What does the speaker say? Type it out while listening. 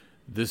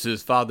This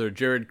is Father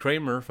Jared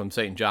Kramer from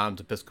St.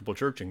 John's Episcopal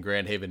Church in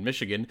Grand Haven,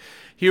 Michigan,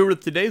 here with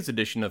today's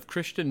edition of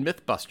Christian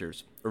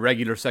Mythbusters, a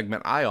regular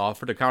segment I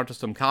offer to counter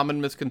some common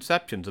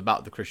misconceptions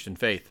about the Christian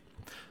faith.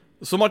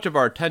 So much of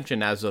our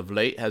attention as of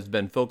late has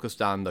been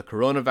focused on the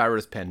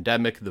coronavirus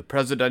pandemic, the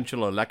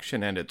presidential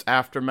election and its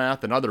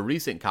aftermath, and other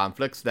recent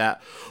conflicts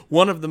that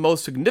one of the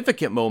most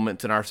significant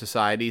moments in our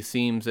society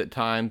seems at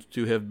times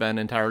to have been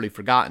entirely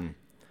forgotten.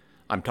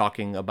 I'm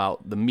talking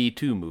about the Me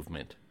Too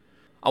movement.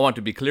 I want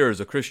to be clear as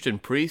a Christian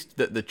priest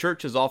that the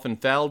church has often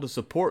failed to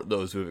support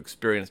those who have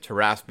experienced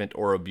harassment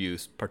or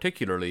abuse,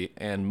 particularly,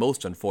 and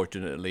most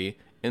unfortunately,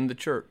 in the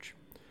church.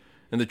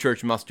 And the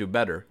church must do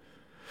better.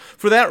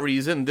 For that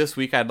reason, this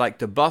week I'd like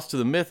to bust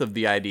the myth of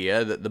the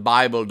idea that the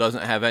Bible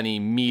doesn't have any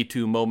Me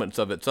Too moments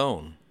of its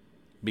own.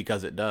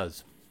 Because it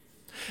does.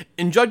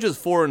 In Judges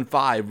 4 and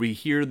 5, we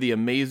hear the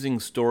amazing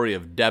story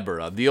of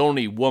Deborah, the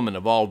only woman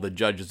of all the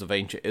judges of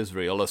ancient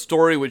Israel, a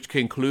story which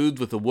concludes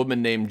with a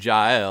woman named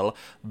Jael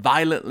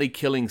violently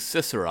killing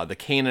Sisera, the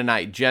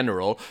Canaanite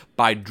general,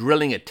 by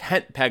drilling a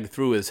tent peg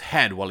through his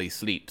head while he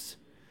sleeps.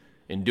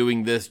 In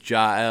doing this,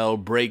 Jael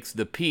breaks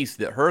the peace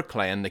that her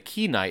clan, the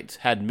Kenites,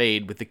 had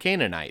made with the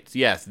Canaanites.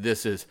 Yes,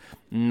 this is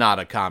not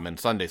a common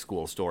Sunday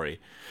school story.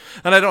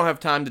 And I don't have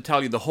time to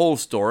tell you the whole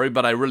story,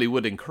 but I really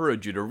would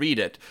encourage you to read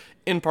it.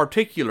 In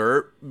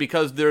particular,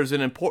 because there's an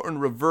important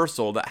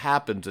reversal that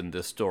happens in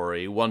this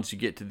story once you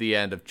get to the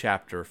end of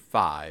chapter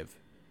 5.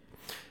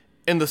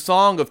 In the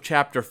song of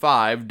chapter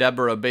 5,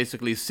 Deborah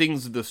basically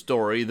sings the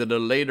story that a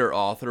later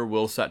author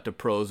will set to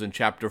prose in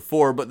chapter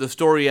 4, but the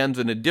story ends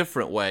in a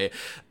different way.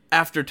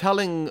 After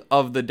telling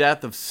of the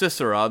death of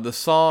Sisera, the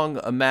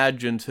song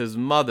imagines his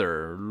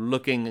mother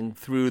looking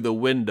through the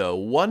window,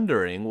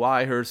 wondering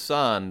why her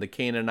son, the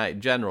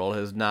Canaanite general,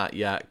 has not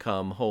yet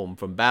come home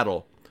from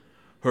battle.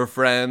 Her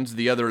friends,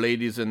 the other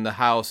ladies in the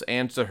house,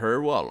 answer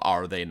her, well,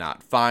 are they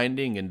not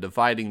finding and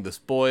dividing the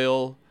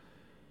spoil?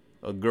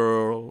 A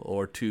girl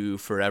or two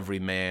for every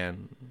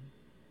man,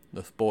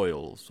 the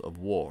spoils of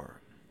war.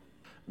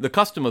 The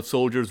custom of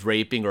soldiers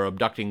raping or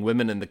abducting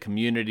women in the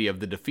community of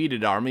the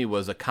defeated army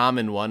was a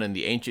common one in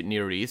the ancient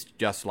Near East,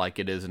 just like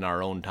it is in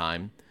our own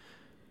time.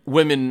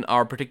 Women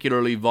are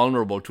particularly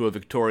vulnerable to a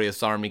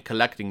victorious army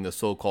collecting the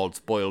so-called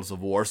spoils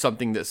of war,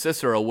 something that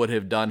Sisera would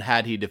have done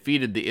had he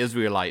defeated the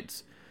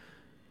Israelites,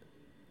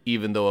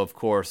 even though, of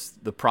course,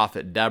 the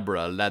prophet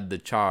Deborah led the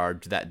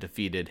charge that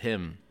defeated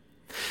him.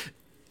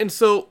 And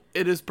so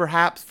it is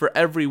perhaps for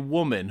every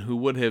woman who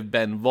would have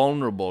been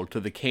vulnerable to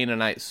the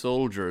Canaanite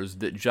soldiers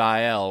that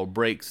Jael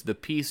breaks the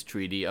peace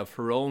treaty of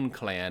her own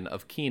clan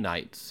of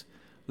Kenites,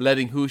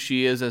 letting who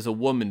she is as a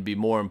woman be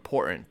more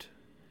important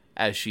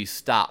as she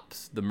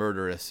stops the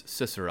murderous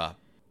Sisera.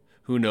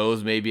 Who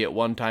knows, maybe at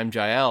one time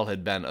Jael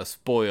had been a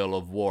spoil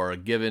of war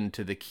given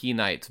to the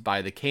Kenites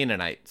by the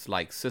Canaanites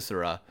like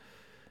Sisera,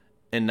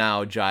 and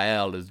now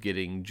Jael is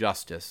getting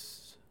justice.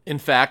 In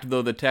fact,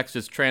 though the text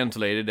is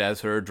translated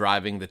as her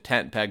driving the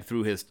tent peg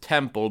through his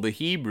temple, the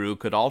Hebrew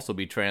could also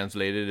be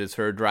translated as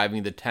her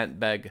driving the tent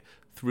peg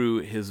through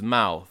his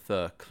mouth,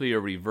 a clear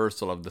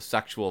reversal of the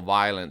sexual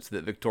violence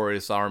that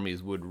victorious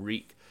armies would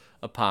wreak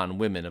upon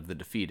women of the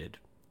defeated.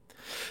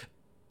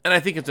 And I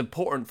think it's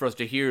important for us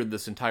to hear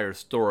this entire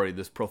story,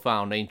 this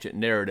profound ancient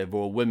narrative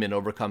where women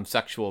overcome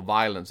sexual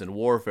violence and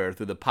warfare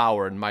through the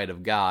power and might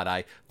of God.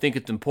 I think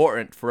it's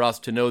important for us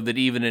to know that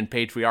even in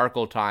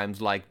patriarchal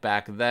times like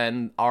back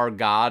then, our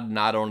God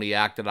not only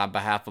acted on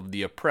behalf of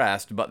the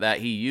oppressed, but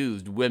that he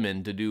used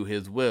women to do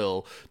his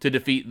will, to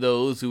defeat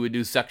those who would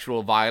do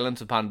sexual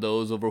violence upon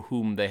those over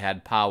whom they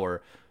had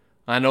power.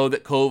 I know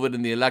that COVID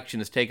and the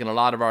election has taken a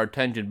lot of our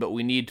attention, but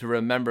we need to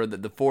remember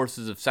that the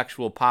forces of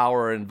sexual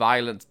power and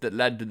violence that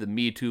led to the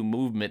Me Too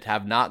movement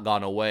have not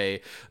gone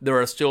away. There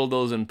are still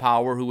those in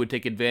power who would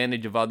take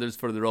advantage of others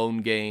for their own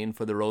gain,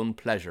 for their own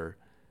pleasure.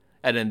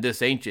 And in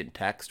this ancient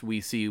text,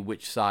 we see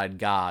which side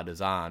God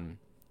is on.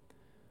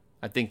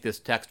 I think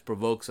this text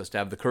provokes us to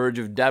have the courage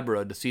of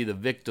Deborah to see the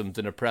victims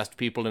and oppressed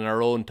people in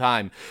our own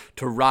time,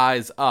 to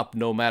rise up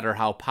no matter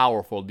how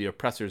powerful the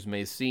oppressors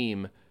may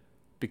seem,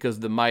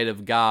 because the might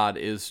of God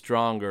is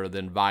stronger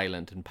than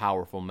violent and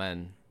powerful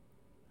men.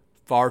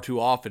 Far too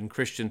often,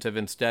 Christians have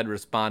instead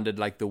responded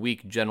like the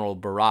weak General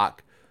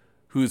Barak,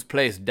 whose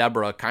place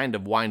Deborah kind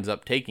of winds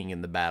up taking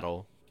in the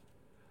battle.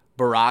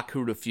 Barak,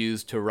 who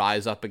refused to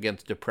rise up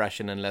against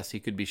oppression unless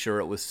he could be sure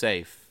it was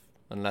safe,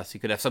 unless he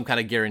could have some kind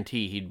of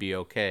guarantee he'd be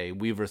okay.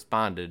 We've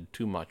responded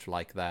too much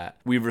like that.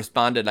 We've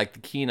responded like the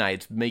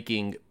Kenites,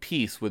 making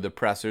peace with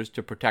oppressors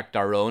to protect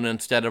our own,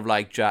 instead of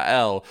like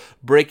Jael,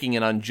 breaking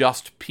an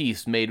unjust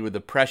peace made with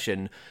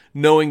oppression,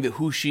 knowing that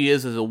who she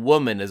is as a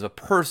woman, as a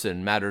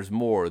person, matters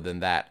more than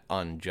that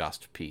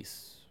unjust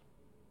peace.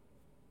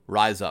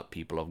 Rise up,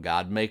 people of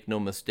God. Make no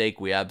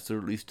mistake, we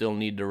absolutely still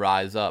need to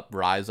rise up.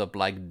 Rise up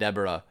like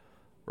Deborah.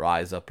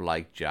 Rise up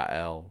like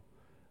Jael.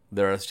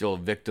 There are still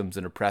victims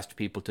and oppressed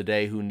people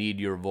today who need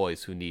your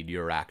voice, who need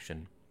your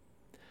action.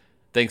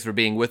 Thanks for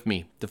being with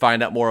me. To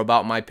find out more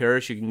about my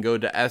parish, you can go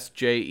to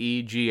sjegh.com.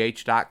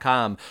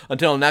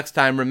 Until next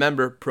time,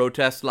 remember,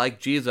 protest like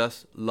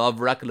Jesus, love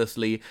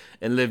recklessly,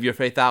 and live your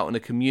faith out in a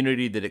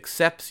community that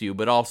accepts you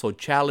but also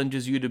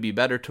challenges you to be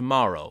better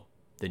tomorrow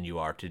than you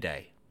are today.